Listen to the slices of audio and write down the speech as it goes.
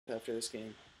after this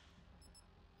game.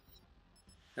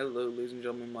 Hello, ladies and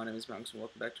gentlemen, my name is Madonx, and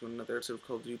welcome back to another episode of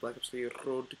Call of Duty Black Ops 3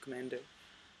 Road to Commando.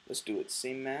 Let's do it.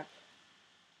 Same map.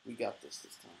 We got this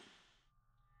time.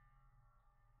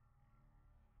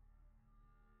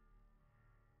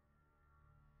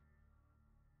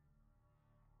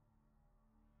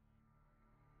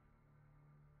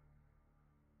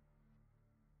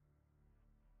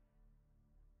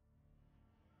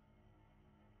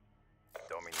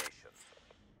 Domination.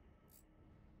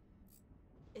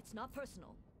 It's not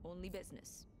personal, only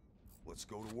business. Let's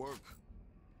go to work.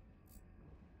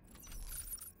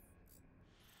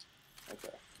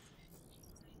 Okay.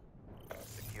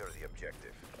 Secure the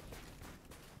objective.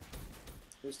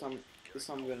 This time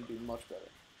I'm gonna do much better.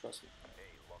 Trust me.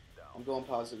 A lockdown. I'm going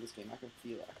positive this game. I can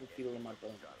feel it. I can feel it in my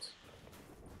bones.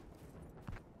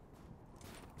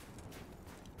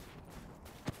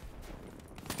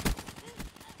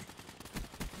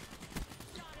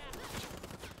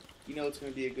 You know it's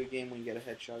going to be a good game when you get a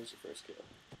headshot as your first kill.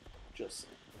 Just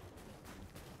saying.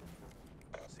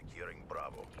 Securing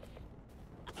Bravo.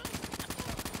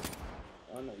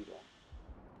 Oh, no, you don't.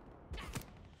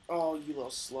 Oh, you little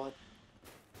slut.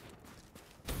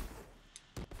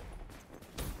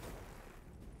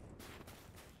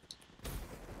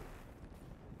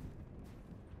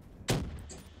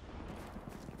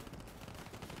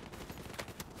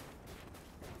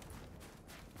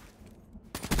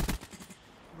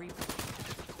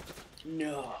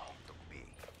 No. B.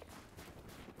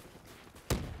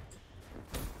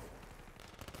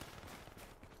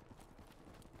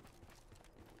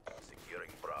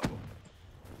 Securing Bravo.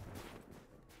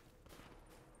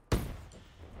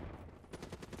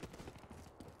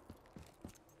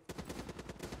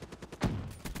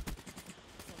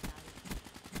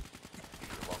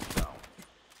 Lockdown.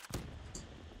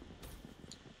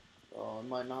 Oh, it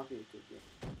might not be a good game.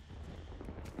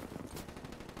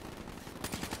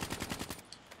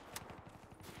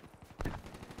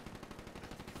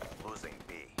 Losing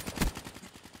B.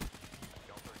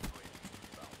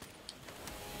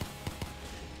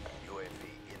 UAV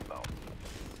inbound.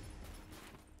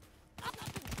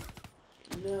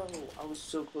 No, I was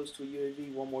so close to a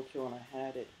UAV. One more kill and I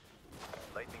had it.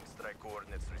 Lightning strike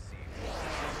coordinates received.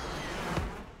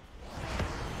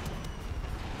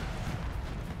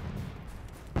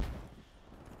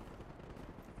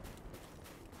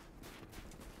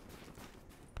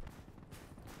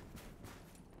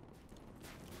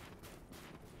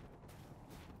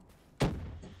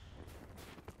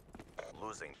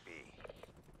 Losing B.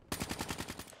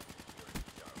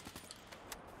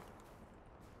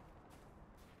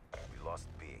 We lost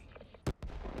B.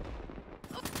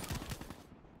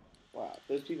 Wow,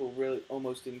 those people really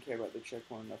almost didn't care about the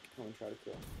checkpoint enough to come and try to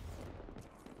kill.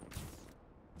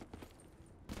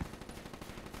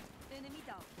 Enemy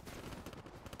down.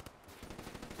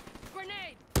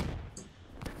 Grenade!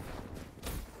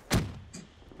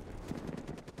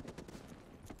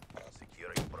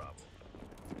 Securing Bravo.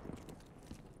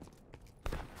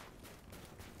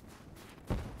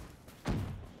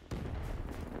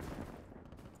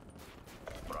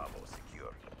 Bravo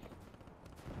secure.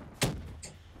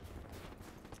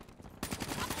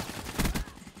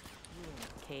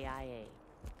 KIA.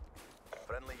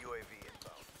 Friendly UAV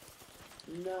inbound.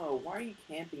 No, why are you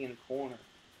camping in a corner?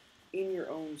 In your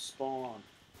own spawn.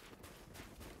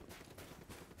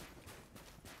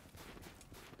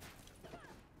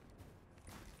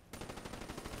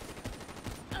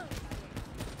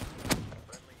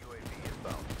 Friendly UAV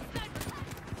inbound.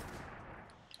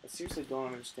 I seriously don't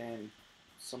understand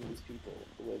some of these people,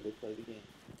 the way they play the game.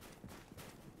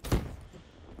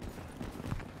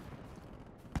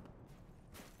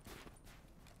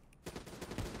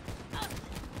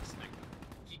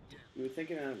 You would think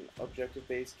in an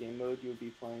objective-based game mode you would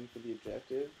be playing for the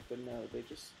objective, but no, they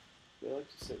like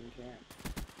to sit and camp.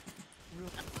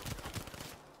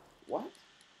 What?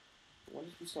 When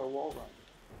did we start wall running?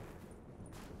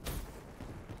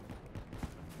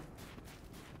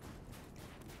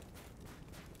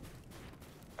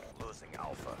 Losing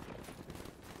Alpha.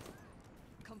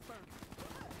 Confirmed.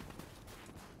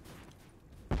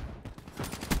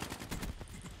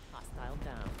 Hostile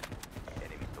down.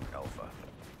 Enemy took Alpha.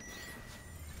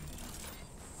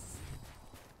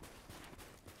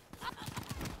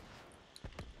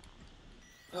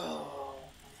 Oh,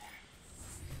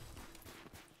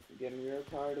 I'm getting real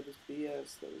tired of this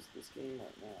BS that is this game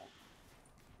right now.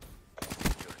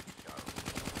 Securing Charlie.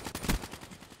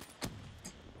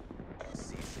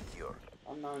 C secure.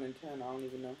 I'm 9 and 10, I don't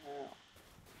even know how.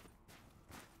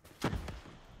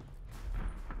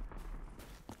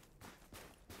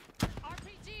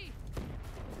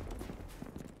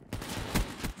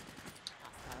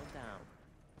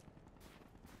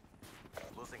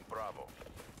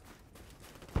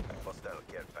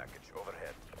 care package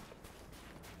overhead.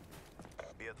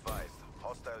 Be advised,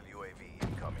 hostile UAV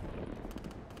incoming.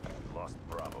 Lost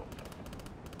Bravo.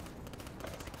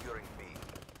 Securing B.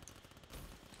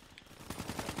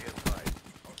 Be advised,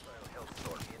 hostile health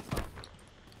storm inbound.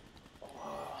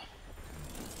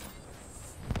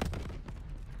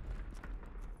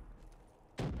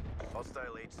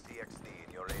 Hostile HCXD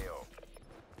in your AO.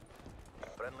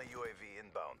 Friendly UAV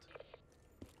inbound.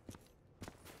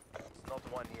 It's not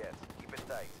one yet. Keep it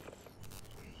tight.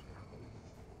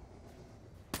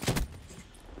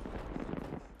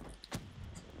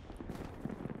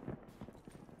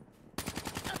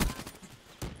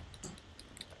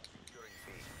 Securing B.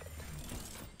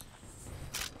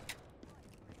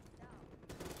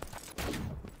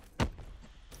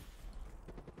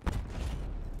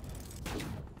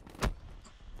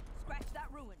 Scratch that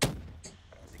ruin.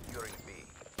 Securing B.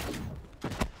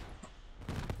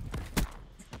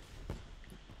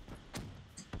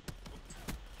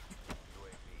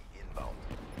 UAV inbound.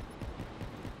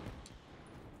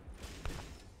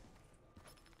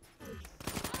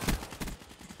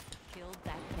 Killed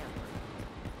that camper.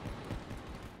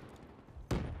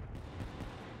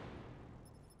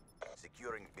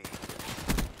 Securing B.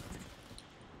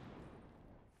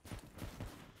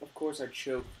 Of course I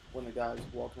choked when the guy was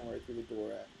walking right through the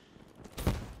door at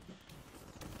me.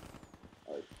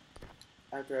 Like,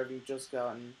 after having just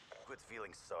gotten Quit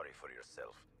feeling sorry for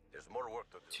yourself. There's more work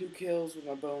to do. 2 kills with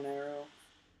my bow and arrow.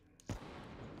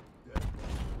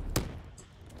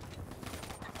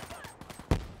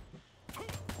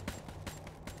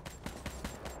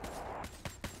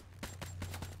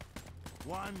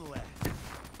 One left.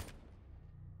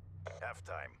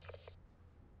 Halftime.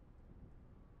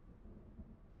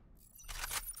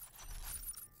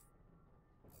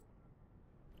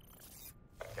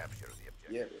 Capture the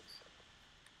objective. Yeah, it is.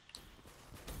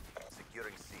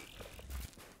 Securing C.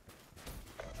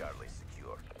 Charlie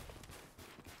secure.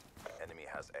 Enemy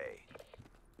has A.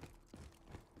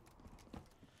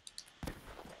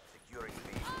 Securing B.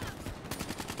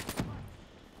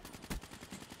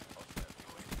 Hostile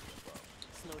UAV above.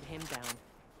 Slowed him down.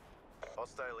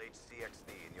 Hostile HCXD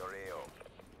in your AO.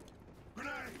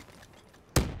 Grenade!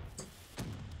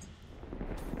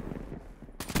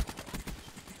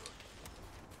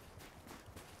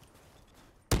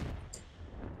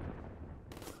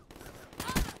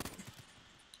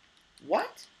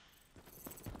 What?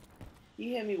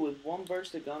 He hit me with one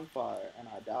burst of gunfire and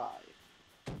I died.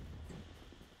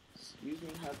 Excuse me,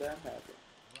 how'd that happen?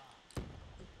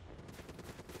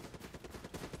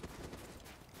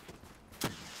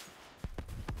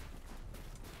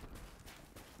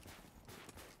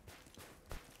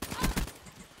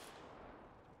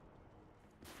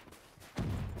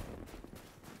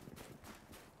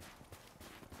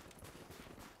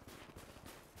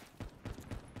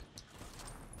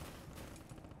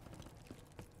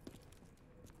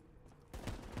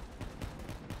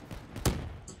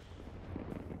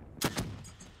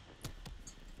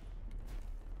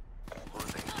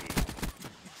 Losing B.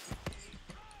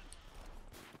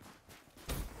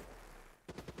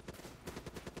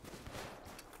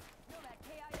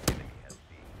 Enemy has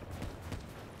B.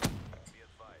 Be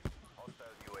advised,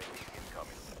 hostile UAV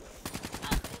incoming.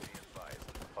 Be advised,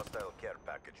 hostile care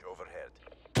package overhead.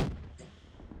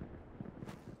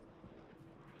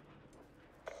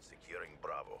 Securing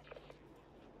Bravo.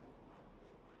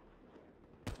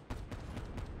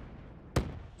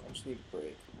 I just need a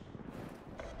break.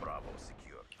 Bravo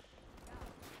secure.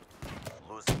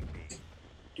 Losing B.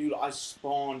 Dude, I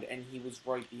spawned and he was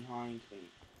right behind me.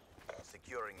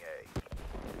 Securing A.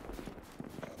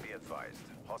 Be advised,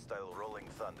 hostile rolling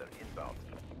thunder inbound.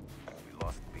 We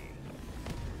lost B.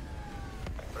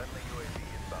 Friendly UAV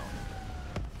inbound.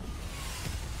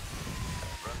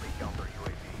 Friendly counter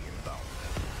UAV inbound.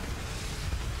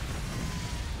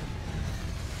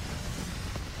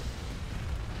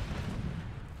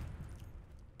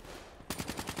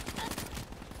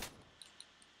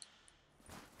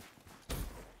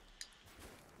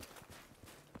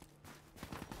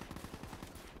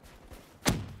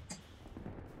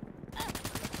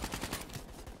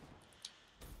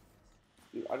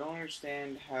 Dude, I don't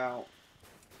understand how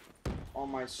on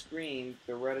my screen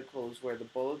the reticle is where the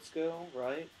bullets go,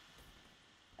 right?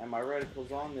 And my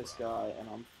reticle's on this guy and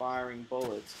I'm firing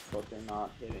bullets, but they're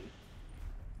not hitting.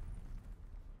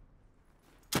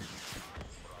 Bravo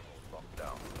locked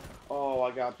down. Oh,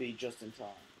 I got beat just in time.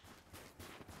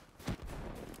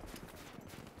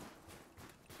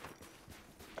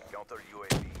 Counter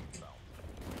UAV inbound.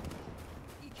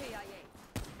 EKIA.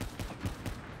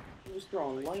 He was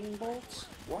throwing lightning bolts?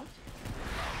 What?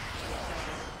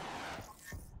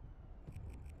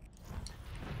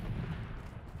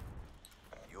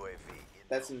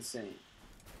 That's insane.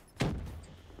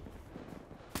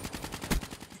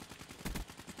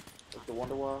 Like the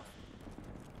Wonderwall.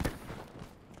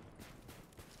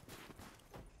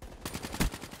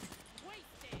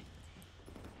 Wasted.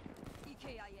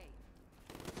 EKIA.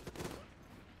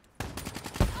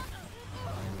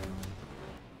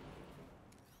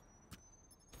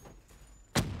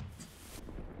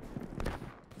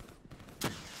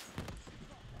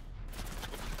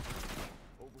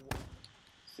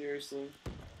 Seriously?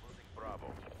 Losing Bravo.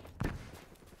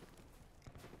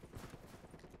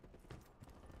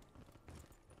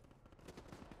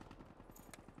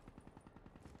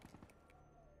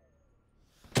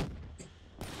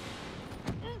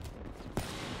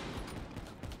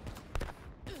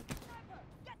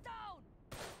 Get down.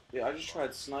 Yeah, I just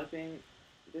tried sniping.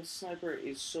 This sniper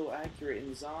is so accurate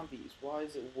in zombies. Why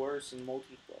is it worse in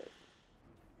multiplayer?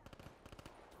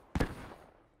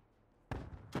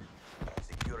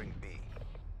 Securing B.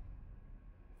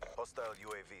 Hostile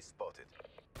UAV spotted.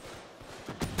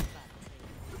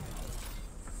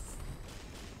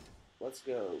 Let's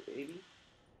go, baby.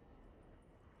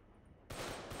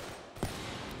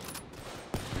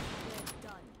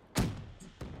 Done.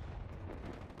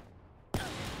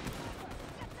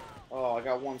 Oh, I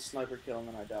got one sniper kill and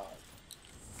then I died.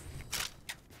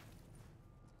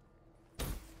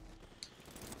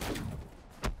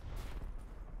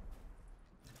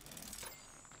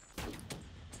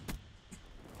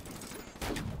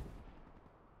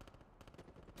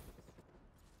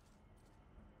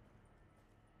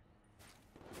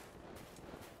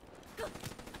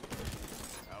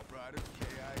 Outriders,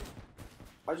 KI.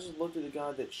 I just looked at the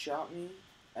guy that shot me,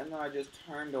 and then I just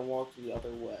turned and walked the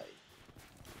other way.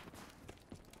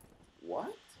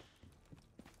 What?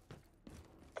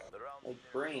 The round Like,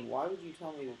 brain, why would you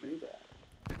tell me to do that?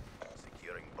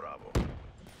 securing Bravo.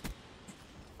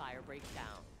 Fire breaks down.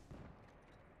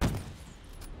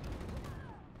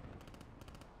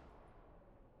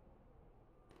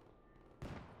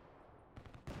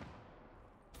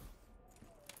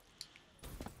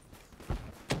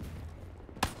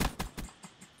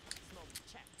 Smoke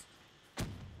checked.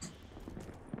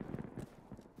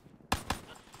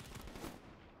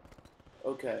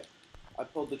 Okay, I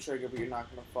pulled the trigger, but you're not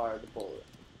gonna fire the bullet.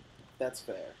 That's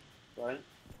fair, right?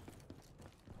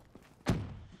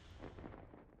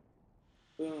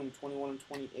 Boom, 21 and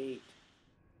 28.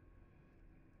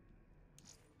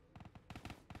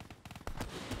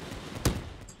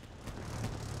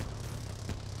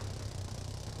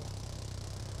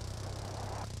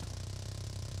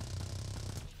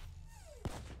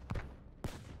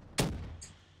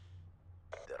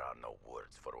 There are no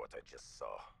words for what I just saw.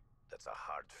 That's a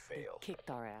hard They fail. kicked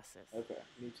our asses. Okay,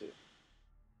 me too.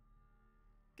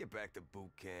 Get back to boot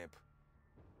camp.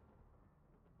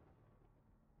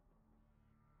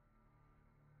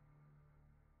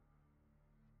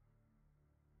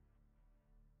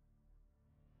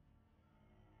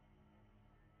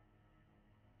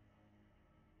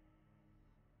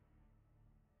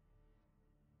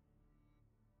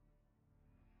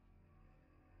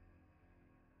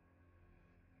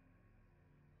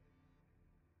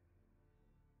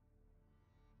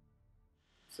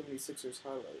 '76ers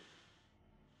highlight.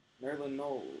 Maryland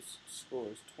Knowles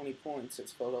scores 20 points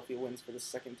as Philadelphia wins for the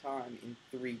second time in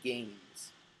 3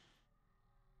 games.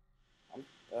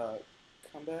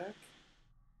 Comeback?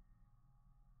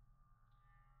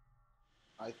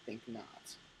 I think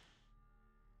not.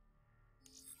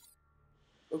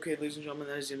 Okay, ladies and gentlemen,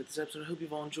 that is the end of this episode. I hope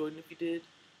you've all enjoyed, and if you did,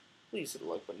 please hit the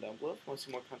like button down below. If you want to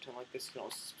see more content like this, you can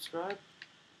also subscribe.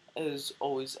 As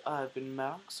always, I've been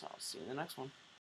Madonx. I'll see you in the next one.